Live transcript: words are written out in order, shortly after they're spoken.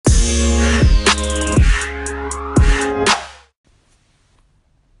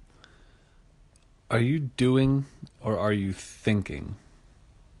Are you doing or are you thinking?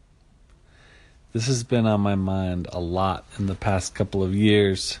 This has been on my mind a lot in the past couple of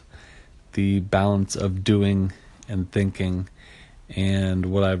years, the balance of doing and thinking, and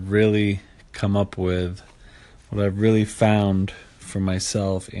what I've really come up with, what I've really found for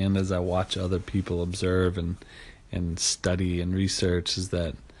myself, and as I watch other people observe and study and research, is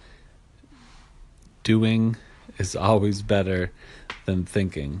that doing is always better than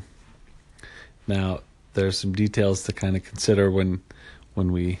thinking. Now, there's some details to kind of consider when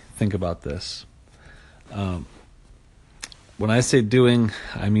we think about this. When I say doing,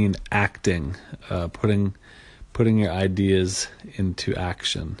 I mean acting, putting your ideas into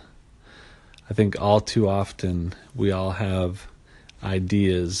action. I think all too often we all have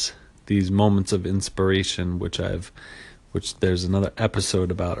ideas, these moments of inspiration, which there's another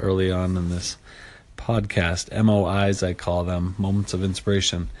episode about early on in this podcast, MOIs I call them, moments of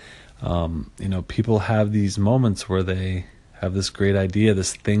inspiration. People have these moments where they have this great idea,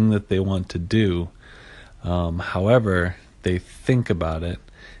 this thing that they want to do. However, they think about it,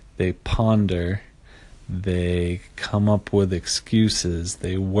 they ponder, they come up with excuses,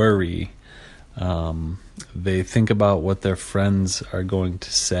 they worry, they think about what their friends are going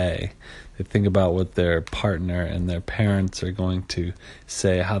to say, they think about what their partner and their parents are going to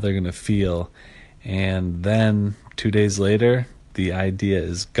say, how they're going to feel, and then 2 days later, the idea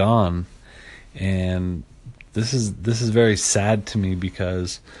is gone. And this is very sad to me,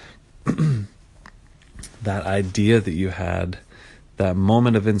 because that idea that you had, that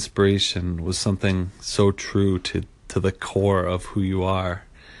moment of inspiration, was something so true to the core of who you are.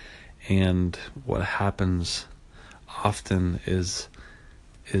 And what happens often is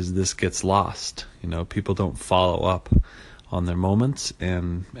this gets lost. People don't follow up on their moments,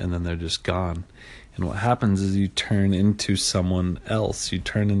 and then they're just gone. And what happens is you turn into someone else. You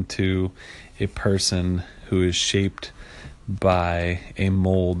turn into a person who is shaped by a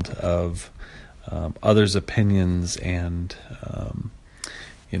mold of others' opinions and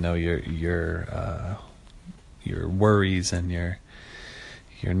your worries and your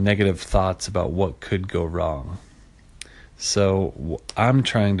negative thoughts about what could go wrong. So I'm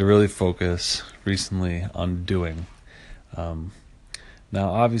trying to really focus recently on doing. Now,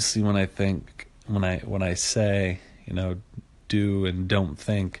 obviously, when I say, do and don't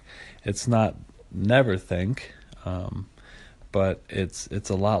think, it's not never think, but it's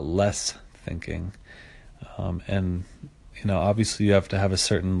a lot less thinking. And obviously you have to have a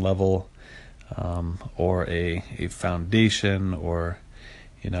certain level, or a foundation, or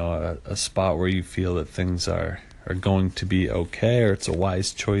a spot where you feel that things are going to be okay, or it's a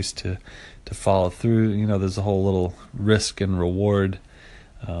wise choice to follow through. There's a whole little risk and reward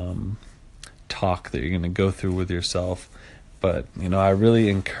talk that you're going to go through with yourself. But I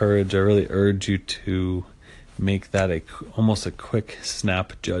really urge you to make that almost a quick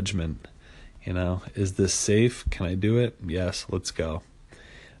snap judgment. Is this safe? Can I do it? Yes, let's go.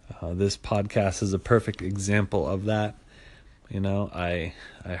 This podcast is a perfect example of that. I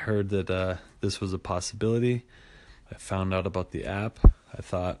heard that this was a possibility. I found out about the app. I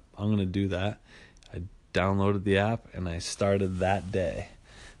thought, I'm going to do that. I downloaded the app and I started that day.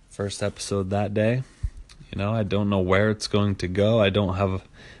 First episode that day. I don't know where it's going to go. I don't have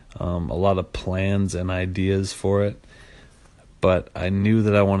a lot of plans and ideas for it. But I knew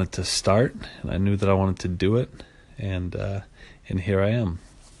that I wanted to start, and I knew that I wanted to do it, and here I am.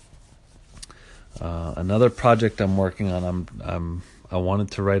 Another project I'm working on, I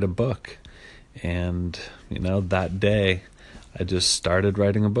wanted to write a book, and that day I just started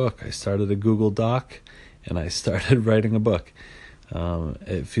writing a book. I started a Google Doc, and I started writing a book.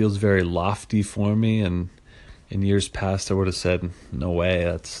 It feels very lofty for me, and in years past I would have said, no way,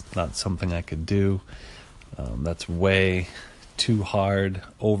 that's not something I could do. That's way too hard,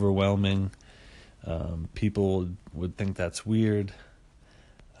 overwhelming. People would think that's weird.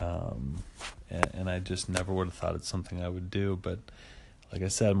 And I just never would have thought it's something I would do. But like I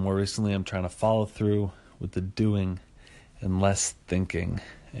said, more recently I'm trying to follow through with the doing and less thinking.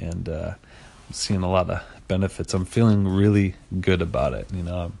 And I'm seeing a lot of benefits. I'm feeling really good about it.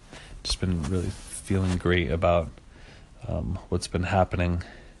 I've just been really feeling great about what's been happening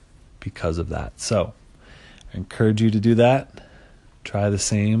because of that. So I encourage you to do that. Try the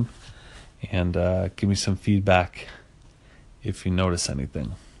same, and give me some feedback if you notice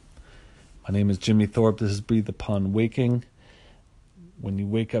anything. My name is Jimmy Thorpe. This is Breathe Upon Waking. When you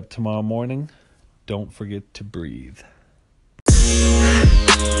wake up tomorrow morning, don't forget to breathe.